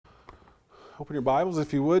Open your Bibles,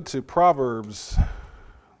 if you would, to Proverbs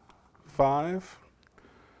 5.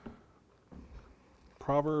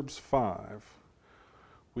 Proverbs 5.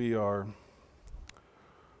 We are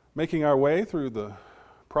making our way through the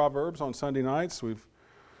Proverbs on Sunday nights. We've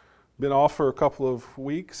been off for a couple of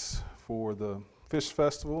weeks for the Fish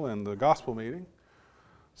Festival and the Gospel meeting.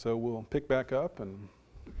 So we'll pick back up and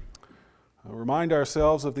remind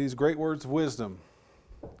ourselves of these great words of wisdom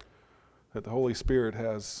that the Holy Spirit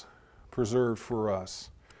has preserved for us.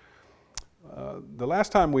 The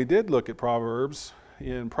last time we did look at Proverbs,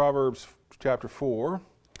 in Proverbs chapter 4,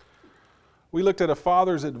 we looked at a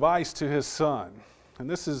father's advice to his son. And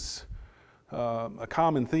this is a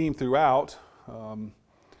common theme throughout.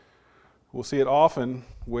 We'll see it often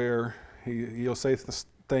where he'll say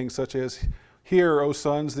things such as, "Hear, O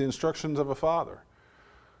sons, the instructions of a father."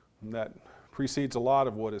 And that precedes a lot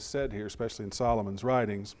of what is said here, especially in Solomon's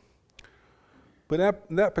writings. But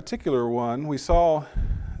in that particular one, we saw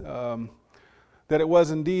that it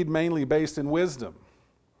was indeed mainly based in wisdom.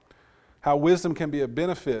 How wisdom can be a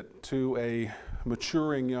benefit to a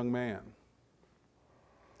maturing young man.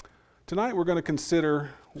 Tonight we're going to consider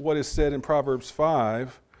what is said in Proverbs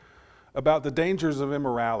 5 about the dangers of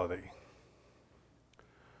immorality.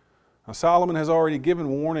 Now, Solomon has already given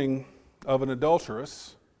warning of an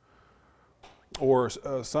adulteress, or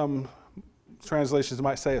some translations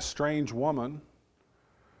might say a strange woman.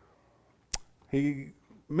 He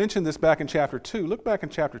mentioned this back in chapter 2. Look back in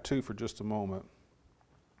chapter 2 for just a moment.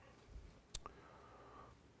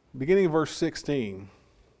 Beginning of verse 16.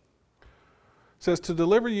 It says, "To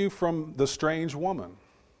deliver you from the strange woman,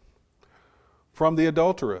 from the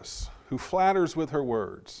adulteress, who flatters with her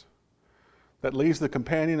words, that leaves the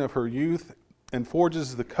companion of her youth and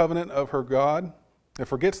forges the covenant of her God, and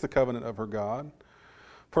forgets the covenant of her God.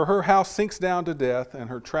 For her house sinks down to death, and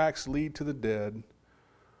her tracks lead to the dead.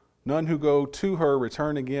 None who go to her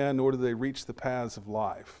return again, nor do they reach the paths of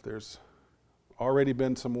life." There's already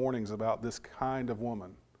been some warnings about this kind of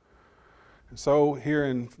woman. And so here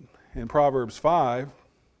in Proverbs 5,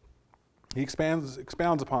 he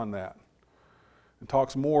expounds upon that and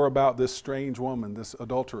talks more about this strange woman, this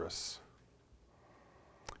adulteress.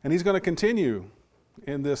 And he's going to continue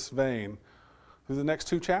in this vein through the next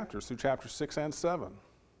two chapters, through chapters 6 and 7.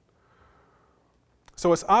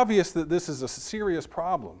 So it's obvious that this is a serious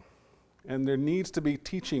problem, and there needs to be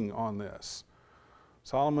teaching on this.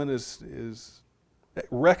 Solomon is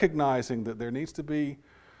recognizing that there needs to be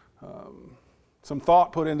some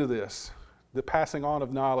thought put into this, the passing on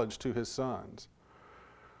of knowledge to his sons.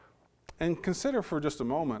 And consider for just a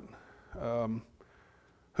moment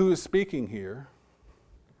who is speaking here,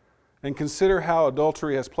 and consider how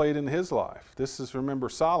adultery has played in his life. This is, remember,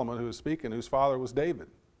 Solomon who is speaking, whose father was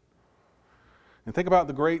David. And think about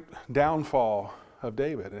the great downfall of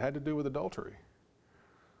David. It had to do with adultery.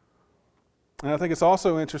 And I think it's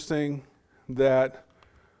also interesting that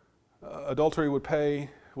adultery would play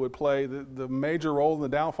the major role in the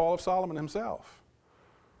downfall of Solomon himself.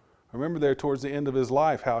 Remember there towards the end of his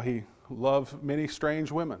life how he loved many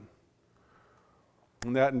strange women.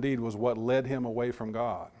 And that indeed was what led him away from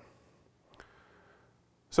God.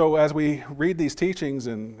 So as we read these teachings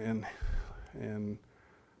and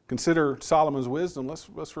consider Solomon's wisdom,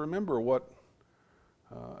 let's remember what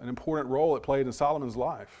an important role it played in Solomon's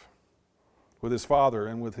life with his father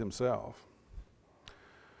and with himself.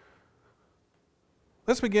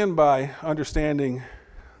 Let's begin by understanding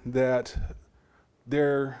that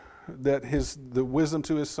the wisdom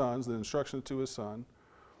to his sons, the instruction to his son.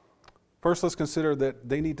 First, let's consider that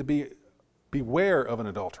they need to beware of an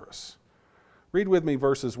adulteress. Read with me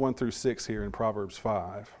verses 1 through 6 here in Proverbs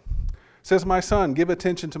 5. It says, "My son, give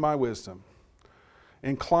attention to my wisdom.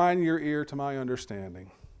 Incline your ear to my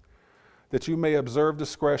understanding, that you may observe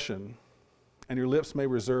discretion, and your lips may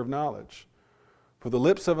reserve knowledge. For the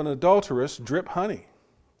lips of an adulteress drip honey,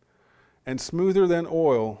 and smoother than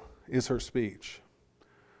oil is her speech.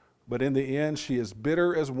 But in the end she is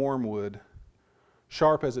bitter as wormwood,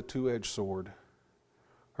 sharp as a two-edged sword.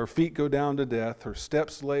 Her feet go down to death, her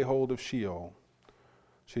steps lay hold of Sheol.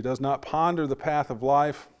 She does not ponder the path of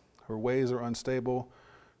life, her ways are unstable,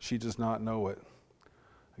 she does not know it."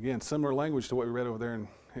 Again, similar language to what we read over there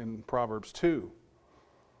in Proverbs 2.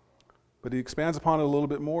 But he expands upon it a little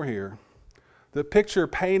bit more here. The picture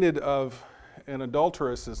painted of an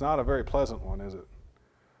adulteress is not a very pleasant one, is it?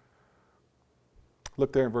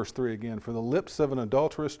 Look there in verse 3 again. "For the lips of an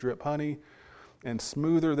adulteress drip honey, and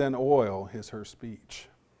smoother than oil is her speech."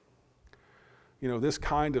 You know, this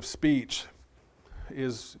kind of speech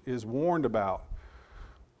is warned about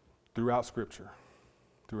throughout Scripture,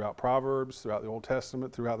 throughout Proverbs, throughout the Old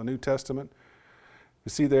Testament, throughout the New Testament. You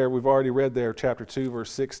see there, we've already read there, chapter 2,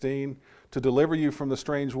 verse 16, to deliver you from the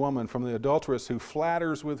strange woman, from the adulteress who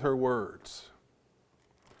flatters with her words.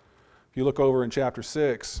 If you look over in chapter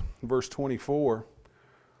 6, verse 24,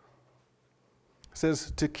 it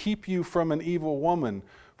says, to keep you from an evil woman,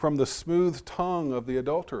 from the smooth tongue of the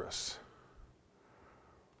adulteress.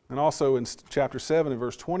 And also in chapter 7 and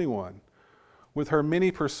verse 21, with her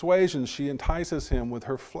many persuasions she entices him, with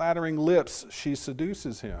her flattering lips she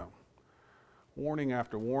seduces him. Warning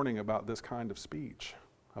after warning about this kind of speech,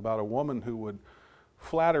 about a woman who would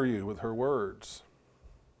flatter you with her words,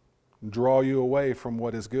 draw you away from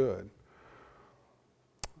what is good.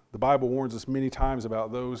 The Bible warns us many times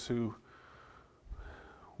about those who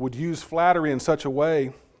would use flattery in such a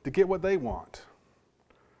way to get what they want.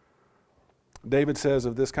 David says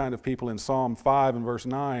of this kind of people in Psalm 5 and verse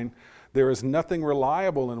 9, there is nothing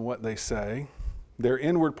reliable in what they say. Their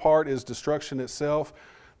inward part is destruction itself.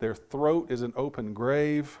 Their throat is an open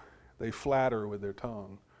grave. They flatter with their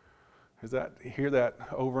tongue. Hear that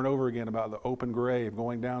over and over again about the open grave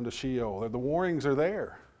going down to Sheol. The warnings are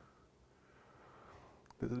there.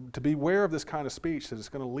 To beware of this kind of speech, that it's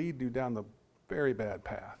going to lead you down the very bad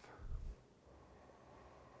path.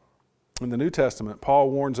 In the New Testament,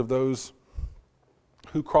 Paul warns of those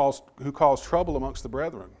who cause trouble amongst the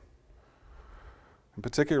brethren. In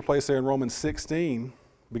particular place there in Romans 16,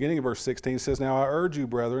 beginning of verse 16, it says, now I urge you,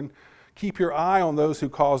 brethren, keep your eye on those who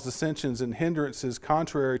cause dissensions and hindrances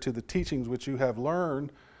contrary to the teachings which you have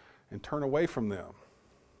learned, and turn away from them.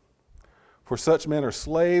 For such men are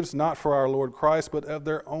slaves, not for our Lord Christ, but of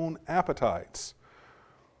their own appetites,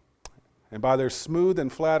 and by their smooth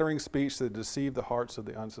and flattering speech they deceive the hearts of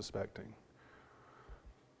the unsuspecting.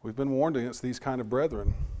 We've been warned against these kind of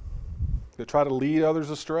brethren that try to lead others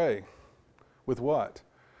astray. With what?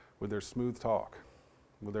 With their smooth talk,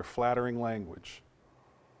 with their flattering language.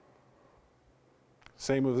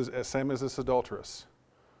 Same as this adulteress,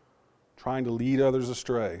 trying to lead others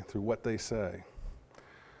astray through what they say.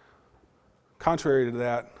 Contrary to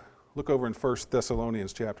that, look over in 1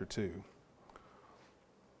 Thessalonians chapter 2.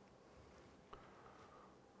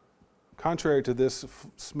 Contrary to this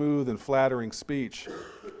smooth and flattering speech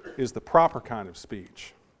is the proper kind of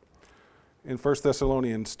speech. In 1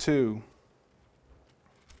 Thessalonians 2,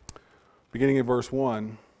 beginning in verse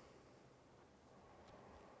 1,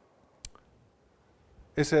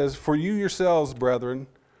 it says, for you yourselves know,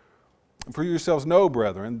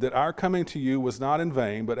 brethren, that our coming to you was not in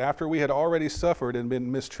vain, but after we had already suffered and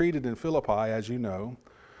been mistreated in Philippi, as you know,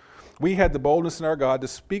 we had the boldness in our God to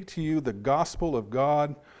speak to you the gospel of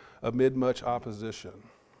God amid much opposition.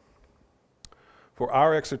 For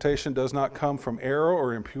our exhortation does not come from error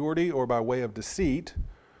or impurity or by way of deceit,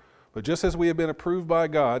 but just as we have been approved by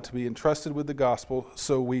God to be entrusted with the gospel,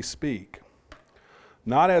 so we speak.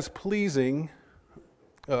 Not as pleasing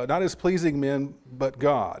men, but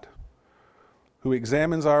God, who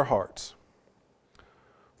examines our hearts.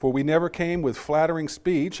 For we never came with flattering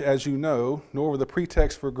speech, as you know, nor with a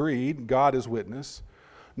pretext for greed, God is witness,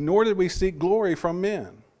 nor did we seek glory from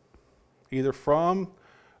men, either from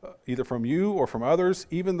you or from others,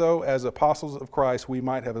 even though as apostles of Christ we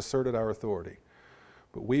might have asserted our authority.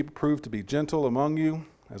 But we proved to be gentle among you,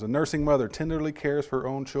 as a nursing mother tenderly cares for her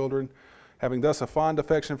own children. Having thus a fond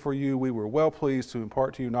affection for you, we were well pleased to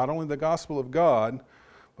impart to you not only the gospel of God,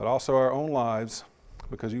 but also our own lives,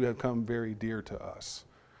 because you have come very dear to us.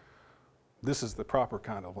 This is the proper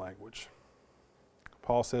kind of language.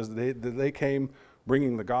 Paul says that they came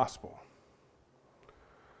bringing the gospel.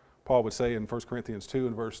 Paul would say in 1 Corinthians 2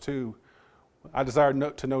 and verse 2, I desire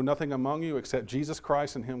to know nothing among you except Jesus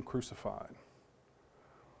Christ and Him crucified.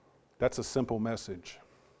 That's a simple message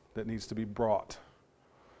that needs to be brought.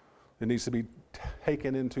 It needs to be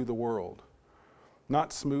taken into the world.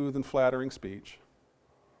 Not smooth and flattering speech.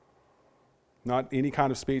 Not any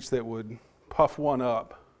kind of speech that would puff one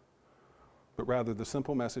up, but rather the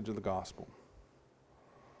simple message of the gospel.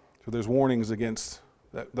 So there's warnings against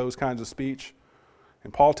those kinds of speech,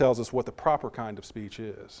 and Paul tells us what the proper kind of speech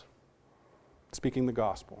is. Speaking the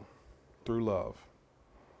gospel through love.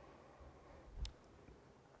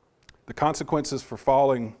 The consequences for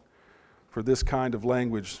falling for this kind of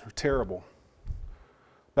language are terrible.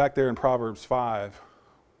 Back there in Proverbs 5,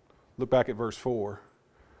 look back at verse 4.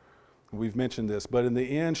 We've mentioned this, but in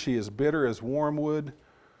the end she is bitter as wormwood,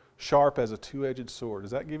 sharp as a two-edged sword.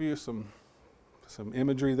 Does that give you some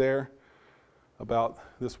imagery there about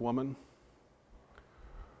this woman?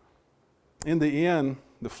 In the end,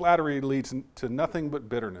 the flattery leads to nothing but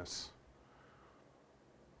bitterness.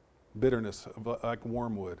 Bitterness like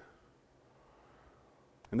wormwood.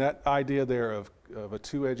 And that idea there of a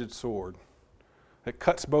two-edged sword, It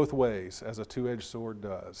cuts both ways, as a two-edged sword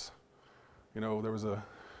does. You know, there was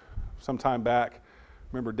some time back,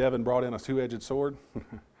 remember Devin brought in a two-edged sword?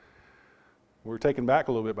 We were taken back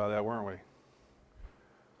a little bit by that, weren't we?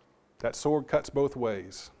 That sword cuts both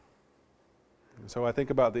ways. And so I think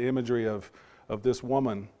about the imagery of this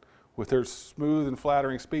woman with her smooth and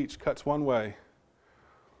flattering speech cuts one way,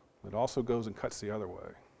 but also goes and cuts the other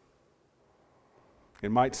way.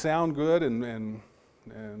 It might sound good and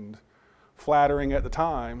flattering at the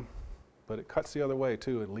time, but it cuts the other way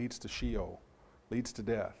too. It leads to Sheol, leads to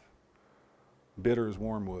death. Bitter as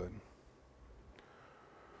wormwood.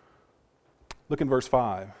 Look in verse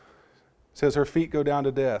 5. It says, her feet go down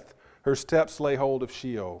to death. Her steps lay hold of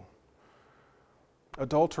Sheol.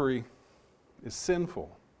 Adultery is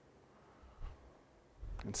sinful.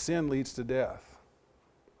 And sin leads to death.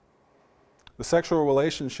 The sexual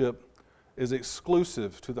relationship is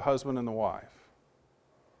exclusive to the husband and the wife.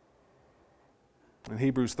 In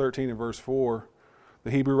Hebrews 13 and verse 4,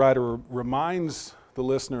 the Hebrew writer reminds the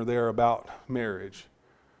listener there about marriage.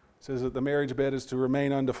 It says that the marriage bed is to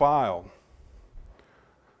remain undefiled.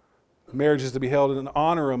 Marriage is to be held in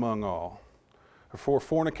honor among all. For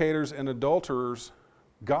fornicators and adulterers,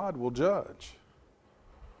 God will judge.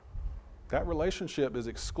 That relationship is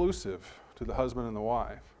exclusive to the husband and the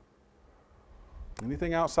wife.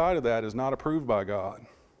 Anything outside of that is not approved by God.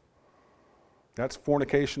 That's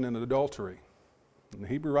fornication and adultery. And the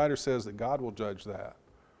Hebrew writer says that God will judge that.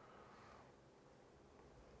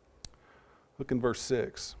 Look in verse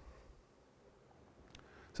 6.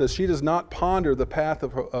 It says, she does not ponder the path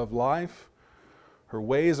of life. Her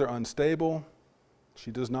ways are unstable.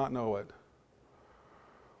 She does not know it.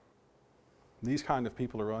 These kind of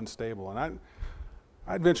people are unstable. And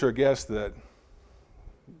I'd venture a guess that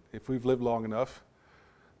if we've lived long enough,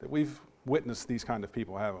 that we've witnessed these kind of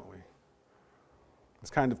people, haven't we? This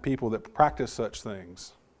kind of people that practice such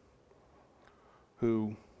things,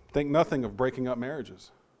 who think nothing of breaking up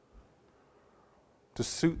marriages to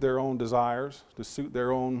suit their own desires, to suit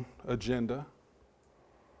their own agenda.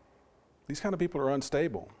 These kind of people are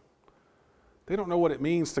unstable. They don't know what it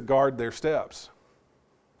means to guard their steps.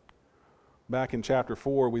 Back in chapter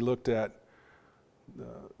 4, we looked at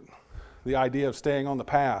the idea of staying on the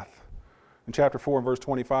path. In chapter 4 and verse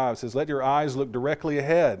 25, it says, let your eyes look directly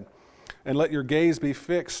ahead, and let your gaze be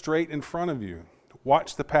fixed straight in front of you.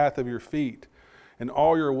 Watch the path of your feet, and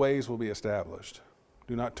all your ways will be established.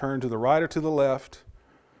 Do not turn to the right or to the left.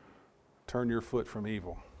 Turn your foot from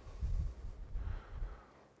evil.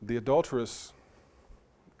 The adulteress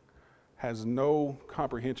has no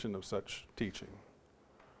comprehension of such teaching,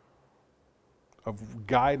 of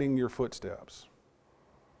guiding your footsteps,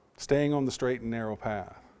 staying on the straight and narrow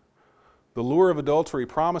path. The lure of adultery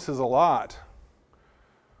promises a lot,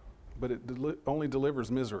 but it only delivers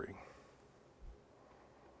misery.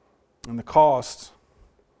 And the costs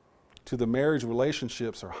to the marriage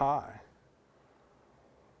relationships are high.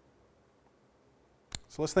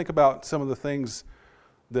 So let's think about some of the things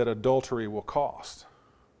that adultery will cost.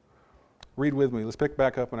 Read with me. Let's pick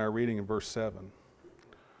back up in our reading in verse 7.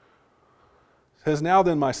 It says, now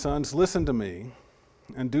then, my sons, listen to me,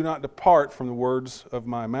 and do not depart from the words of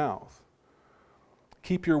my mouth.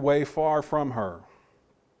 Keep your way far from her,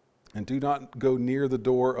 and do not go near the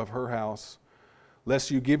door of her house, lest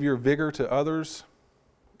you give your vigor to others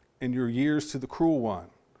and your years to the cruel one.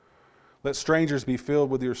 Let strangers be filled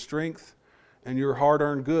with your strength, and your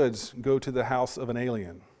hard-earned goods go to the house of an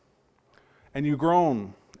alien. And you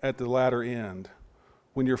groan at the latter end,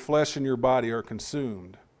 when your flesh and your body are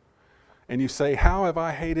consumed. And you say, how have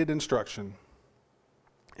I hated instruction?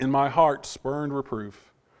 In my heart spurned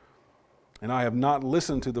reproof. And I have not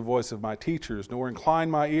listened to the voice of my teachers, nor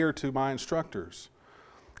inclined my ear to my instructors.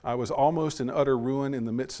 I was almost in utter ruin in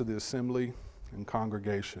the midst of the assembly and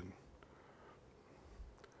congregation.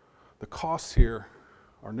 The costs here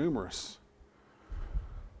are numerous.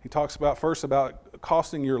 He talks first about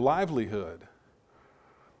costing your livelihood.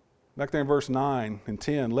 Back there in verse 9 and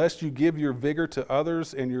 10, lest you give your vigor to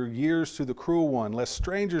others and your years to the cruel one, lest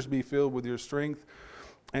strangers be filled with your strength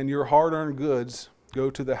and your hard-earned goods go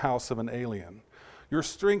to the house of an alien. Your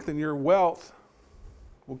strength and your wealth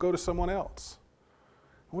will go to someone else.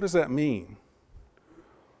 What does that mean?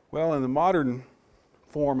 Well, in the modern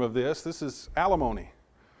form of this is alimony.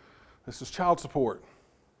 This is child support.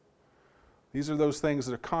 These are those things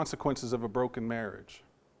that are consequences of a broken marriage.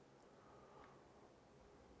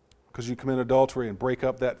 Because you commit adultery and break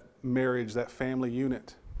up that marriage, that family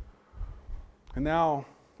unit. And now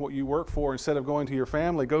what you work for, instead of going to your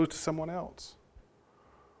family, goes to someone else.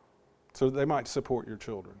 So they might support your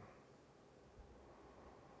children.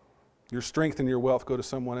 Your strength and your wealth go to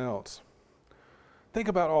someone else. Think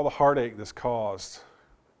about all the heartache this caused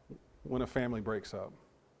when a family breaks up.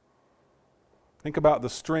 Think about the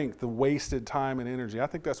strength, the wasted time and energy. I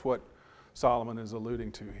think that's what Solomon is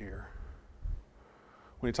alluding to here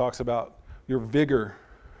when he talks about your vigor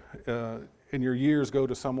and your years go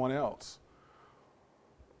to someone else.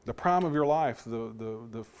 The prime of your life,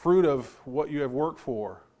 the fruit of what you have worked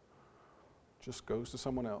for, just goes to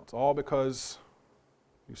someone else, all because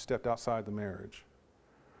you stepped outside the marriage.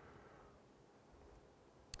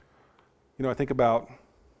 You know, I think about,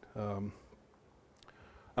 I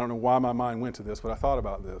don't know why my mind went to this, but I thought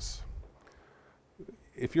about this.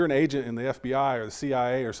 If you're an agent in the FBI or the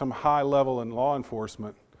CIA or some high level in law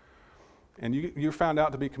enforcement, and you're found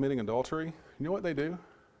out to be committing adultery, you know what they do?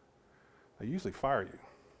 They usually fire you.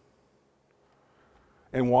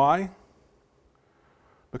 And why?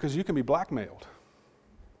 Because you can be blackmailed.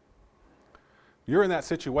 You're in that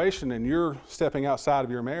situation and you're stepping outside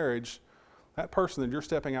of your marriage, that person that you're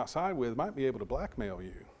stepping outside with might be able to blackmail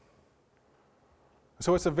you.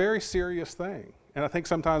 So it's a very serious thing. And I think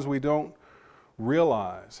sometimes we don't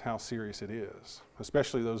realize how serious it is,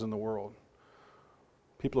 especially those in the world.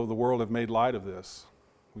 People of the world have made light of this.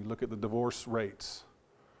 We look at the divorce rates.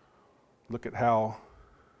 Look at how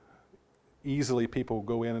easily people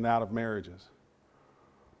go in and out of marriages.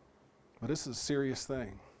 But this is a serious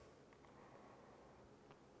thing.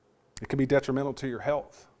 It can be detrimental to your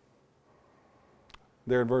health.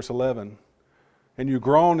 There in verse 11, and you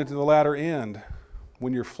groan into the latter end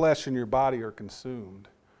when your flesh and your body are consumed.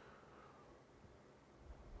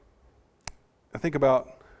 I think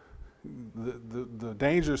about the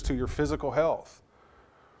dangers to your physical health.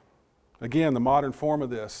 Again, the modern form of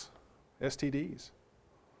this, STDs.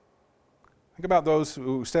 Think about those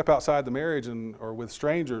who step outside the marriage or with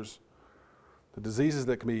strangers, the diseases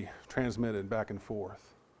that can be transmitted back and forth.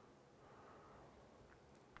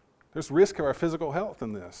 There's risk of our physical health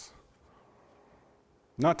in this.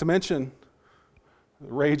 Not to mention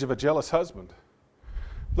the rage of a jealous husband.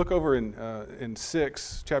 Look over in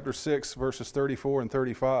chapter 6, verses 34 and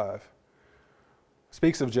 35.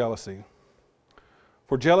 Speaks of jealousy.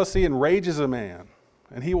 For jealousy enrages a man,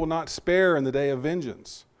 and he will not spare in the day of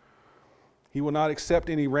vengeance. He will not accept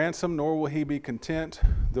any ransom, nor will he be content,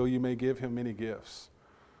 though you may give him many gifts.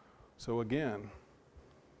 So again,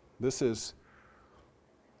 this is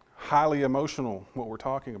highly emotional, what we're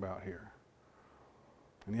talking about here.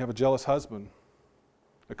 And you have a jealous husband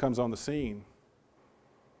that comes on the scene.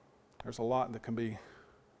 There's a lot that can be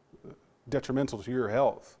detrimental to your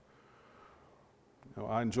health. You know,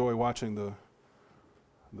 I enjoy watching the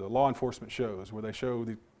law enforcement shows where they show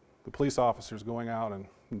the police officers going out and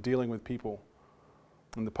dealing with people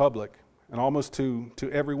in the public. And almost to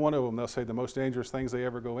every one of them, they'll say the most dangerous things they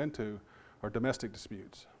ever go into are domestic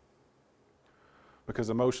disputes because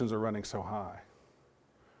emotions are running so high.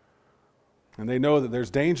 And they know that there's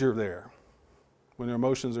danger there when their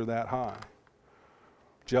emotions are that high.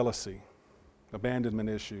 Jealousy, abandonment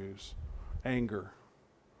issues, anger.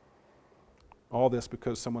 All this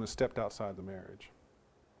because someone has stepped outside the marriage.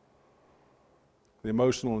 The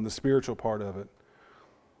emotional and the spiritual part of it.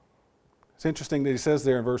 It's interesting that he says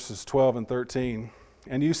there in verses 12 and 13,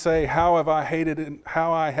 and you say, how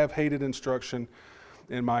I have hated instruction,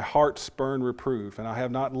 and my heart spurned reproof, and I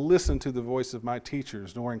have not listened to the voice of my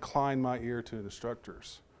teachers, nor inclined my ear to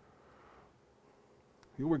instructors.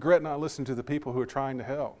 You'll regret not listening to the people who are trying to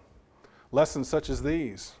help. Lessons such as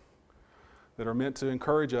these that are meant to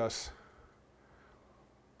encourage us,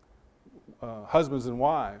 husbands and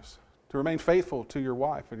wives, to remain faithful to your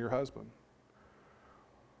wife and your husband.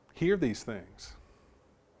 Hear these things.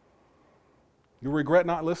 You'll regret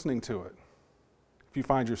not listening to it if you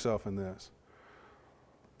find yourself in this.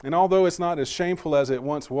 And although it's not as shameful as it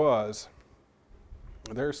once was,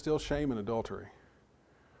 there's still shame in adultery.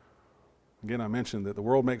 Again, I mentioned that the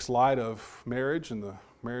world makes light of marriage and the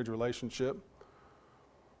marriage relationship.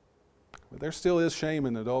 But there still is shame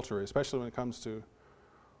in adultery, especially when it comes to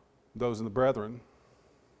those in the brethren,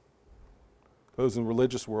 those in the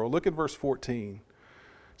religious world. Look at verse 14.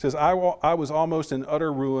 It says, I was almost in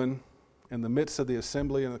utter ruin in the midst of the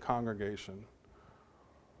assembly and the congregation.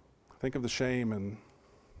 Think of the shame and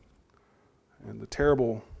the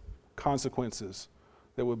terrible consequences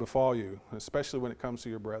that would befall you, especially when it comes to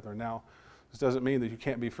your brethren. Now, this doesn't mean that you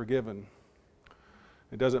can't be forgiven.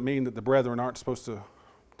 It doesn't mean that the brethren aren't supposed to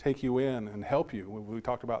take you in and help you. We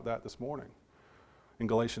talked about that this morning in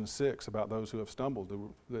Galatians 6 about those who have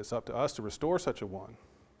stumbled. It's up to us to restore such a one.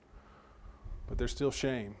 But there's still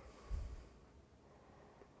shame.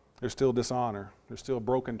 There's still dishonor. There's still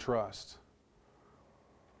broken trust.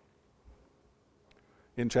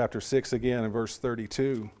 In chapter 6 again, in verse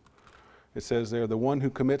 32, It says there, the one who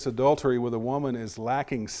commits adultery with a woman is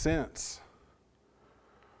lacking sense.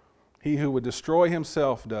 He who would destroy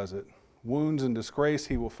himself does it. Wounds and disgrace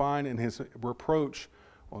he will find, and his reproach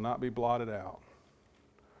will not be blotted out.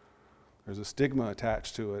 There's a stigma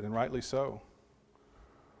attached to it, and rightly so,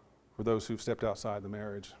 for those who've stepped outside the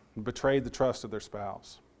marriage and betrayed the trust of their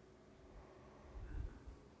spouse.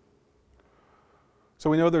 So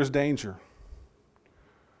we know there's danger.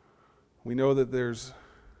 We know that there's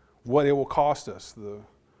what it will cost us, the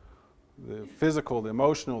physical, the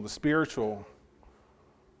emotional, the spiritual.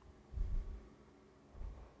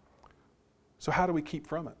 So how do we keep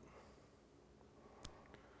from it?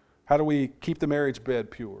 How do we keep the marriage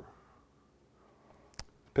bed pure?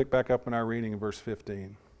 Pick back up in our reading in verse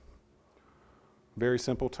 15. Very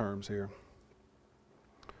simple terms here.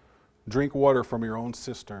 Drink water from your own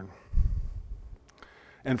cistern,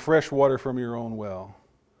 and fresh water from your own well.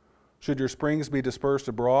 Should your springs be dispersed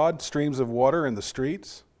abroad, streams of water in the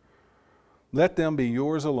streets, let them be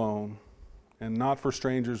yours alone, and not for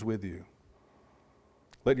strangers with you.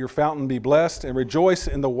 Let your fountain be blessed, and rejoice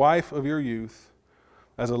in the wife of your youth.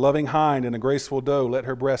 As a loving hind and a graceful doe, let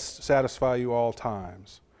her breast satisfy you all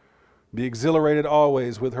times. Be exhilarated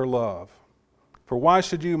always with her love. For why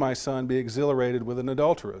should you, my son, be exhilarated with an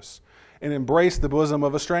adulteress, and embrace the bosom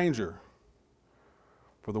of a stranger?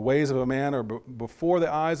 For the ways of a man are before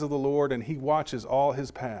the eyes of the Lord, and he watches all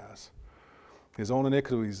his paths. His own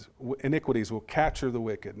iniquities will capture the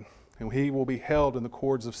wicked, and he will be held in the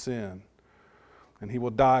cords of sin. And he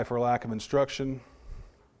will die for lack of instruction,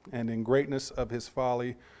 and in greatness of his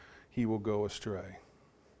folly he will go astray.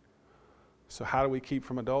 So how do we keep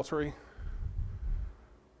from adultery?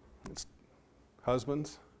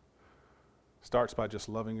 Husbands, starts by just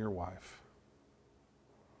loving your wife.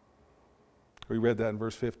 We read that in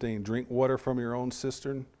verse 15. Drink water from your own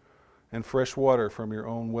cistern and fresh water from your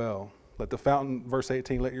own well. Let the fountain, verse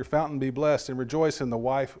 18, let your fountain be blessed, and rejoice in the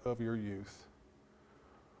wife of your youth.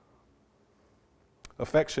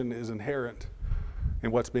 Affection is inherent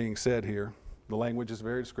in what's being said here. The language is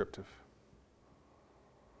very descriptive.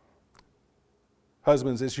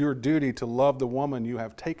 Husbands, it's your duty to love the woman you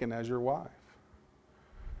have taken as your wife.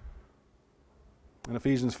 In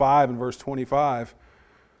Ephesians 5 and verse 25,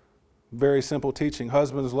 very simple teaching.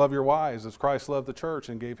 Husbands, love your wives as Christ loved the church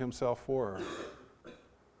and gave himself for her.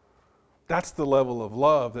 That's the level of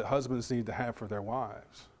love that husbands need to have for their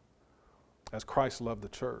wives, as Christ loved the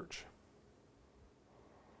church.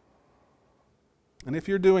 And if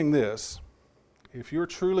you're doing this, if you're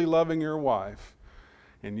truly loving your wife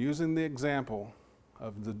and using the example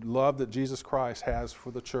of the love that Jesus Christ has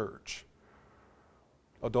for the church,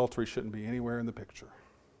 adultery shouldn't be anywhere in the picture.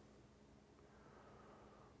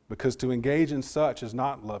 Because to engage in such is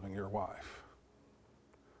not loving your wife.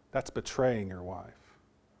 That's betraying your wife.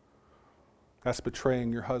 That's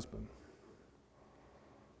betraying your husband.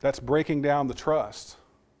 That's breaking down the trust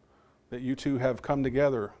that you two have come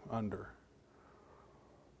together under.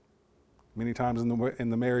 Many times in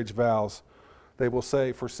the marriage vows, they will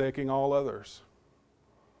say, forsaking all others.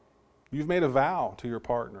 You've made a vow to your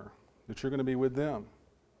partner that you're going to be with them.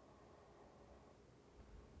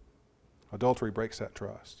 Adultery breaks that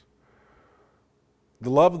trust. The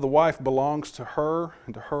love of the wife belongs to her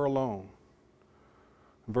and to her alone.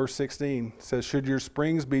 Verse 16 says, should your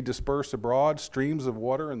springs be dispersed abroad, streams of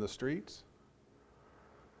water in the streets?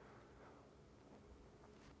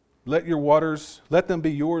 Let them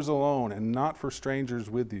be yours alone, and not for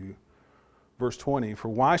strangers with you. Verse 20, for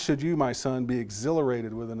why should you, my son, be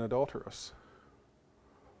exhilarated with an adulteress?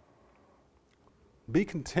 Be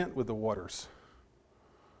content with the waters.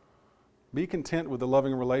 Be content with the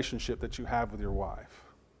loving relationship that you have with your wife,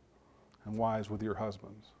 and wives with your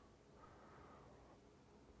husbands.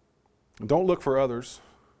 And don't look for others.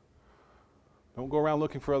 Don't go around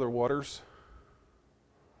looking for other waters.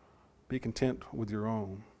 Be content with your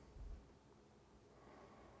own.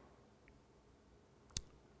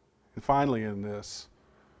 And finally in this,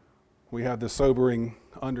 we have the sobering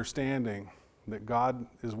understanding that God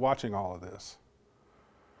is watching all of this.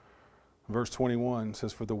 Verse 21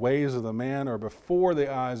 says, for the ways of the man are before the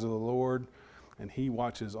eyes of the Lord, and he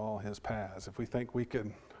watches all his paths. If we think we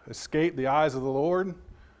can escape the eyes of the Lord,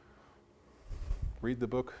 read the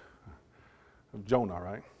book of Jonah,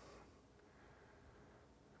 right?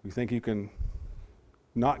 You think you can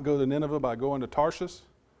not go to Nineveh by going to Tarshish?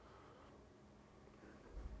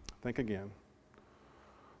 Think again.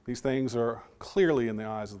 These things are clearly in the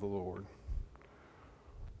eyes of the Lord.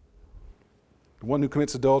 The one who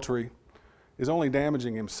commits adultery is only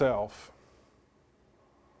damaging himself.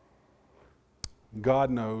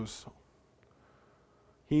 God knows.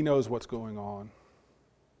 He knows what's going on.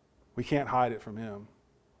 We can't hide it from him.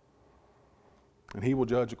 And he will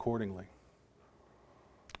judge accordingly.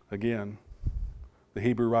 Again, the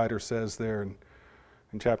Hebrew writer says there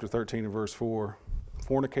in chapter 13 and verse 4,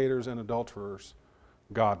 fornicators and adulterers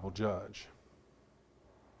God will judge.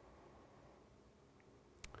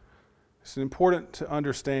 It's important to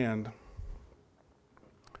understand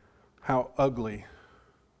how ugly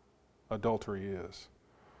adultery is.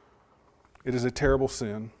 It is a terrible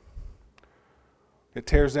sin. It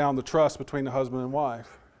tears down the trust between the husband and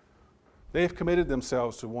wife. They have committed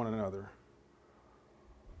themselves to one another.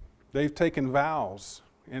 They've taken vows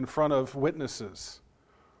in front of witnesses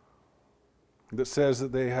that says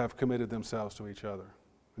that they have committed themselves to each other,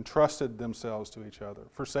 entrusted themselves to each other,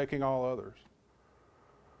 forsaking all others.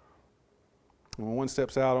 And when one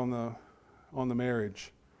steps out on the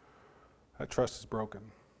marriage, that trust is broken.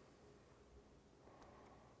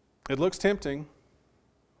 It looks tempting.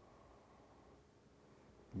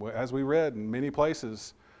 As we read in many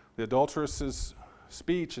places, the adulteress's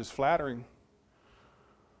speech is flattering.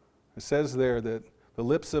 It says there that the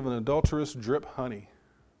lips of an adulteress drip honey.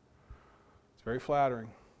 It's very flattering.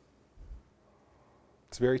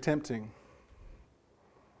 It's very tempting.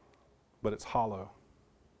 But it's hollow.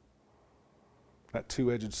 That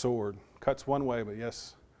two-edged sword cuts one way, but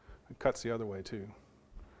yes, it cuts the other way too.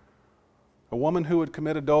 A woman who would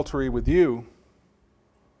commit adultery with you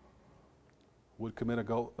would commit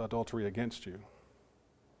adultery against you.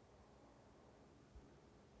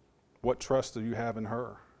 What trust do you have in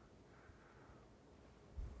her?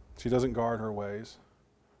 She doesn't guard her ways.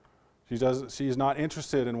 She's not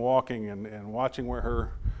interested in walking and watching where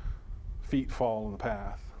her feet fall on the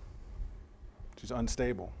path. She's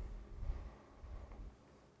unstable.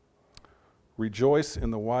 Rejoice in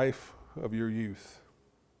the wife of your youth.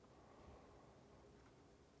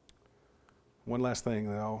 One last thing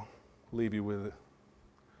that I'll leave you with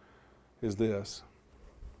is this.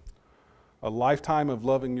 A lifetime of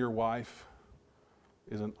loving your wife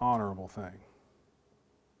is an honorable thing.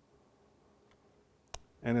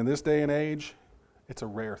 And in this day and age, it's a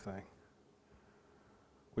rare thing.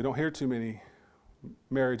 We don't hear too many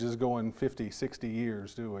marriages going 50, 60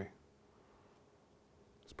 years, do we?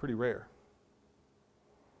 It's pretty rare.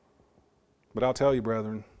 But I'll tell you,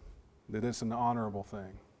 brethren, that it's an honorable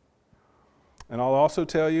thing. And I'll also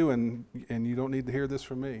tell you, and you don't need to hear this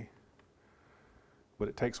from me, but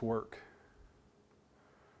it takes work.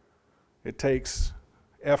 It takes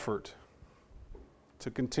effort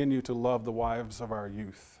to continue to love the wives of our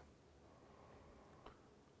youth.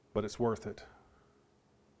 But it's worth it.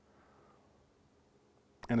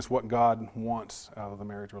 And it's what God wants out of the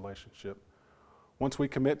marriage relationship. Once we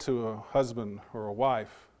commit to a husband or a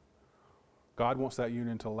wife, God wants that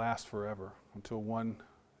union to last forever until one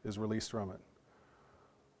is released from it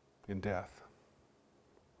in death.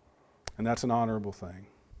 And that's an honorable thing.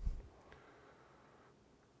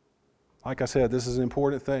 Like I said, this is an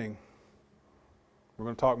important thing. We're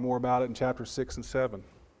going to talk more about it in chapters 6 and 7,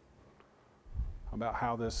 about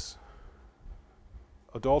how this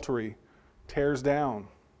adultery tears down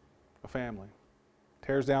a family,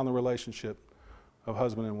 tears down the relationship of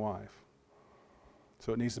husband and wife.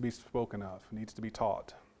 So it needs to be spoken of, it needs to be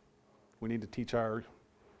taught. We need to teach our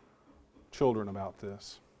children about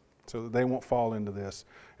this so that they won't fall into this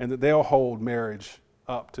and that they'll hold marriage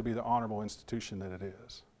up to be the honorable institution that it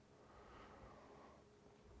is.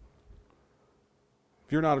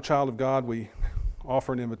 If you're not a child of God, we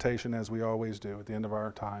offer an invitation, as we always do at the end of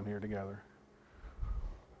our time here together.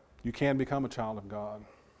 You can become a child of God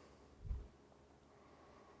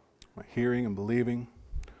by hearing and believing,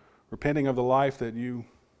 repenting of the life that you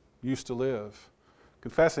used to live,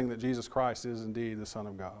 confessing that Jesus Christ is indeed the Son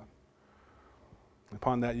of God.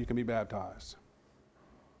 Upon that, you can be baptized,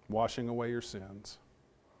 washing away your sins,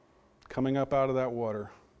 coming up out of that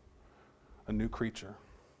water, a new creature,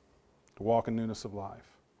 to walk in newness of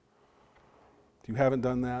life. If you haven't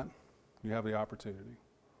done that, you have the opportunity.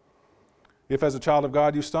 If as a child of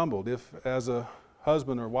God you stumbled, if as a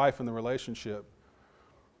husband or wife in the relationship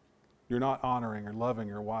you're not honoring or loving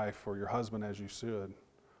your wife or your husband as you should,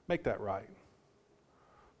 make that right.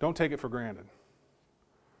 Don't take it for granted.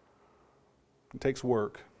 It takes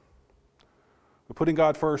work. But putting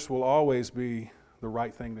God first will always be the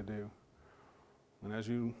right thing to do. And as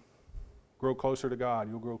you grow closer to God,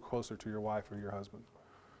 you'll grow closer to your wife or your husband,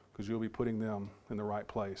 because you'll be putting them in the right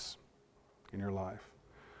place in your life.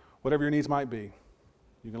 Whatever your needs might be,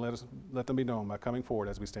 you can let them be known by coming forward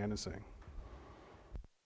as we stand and sing.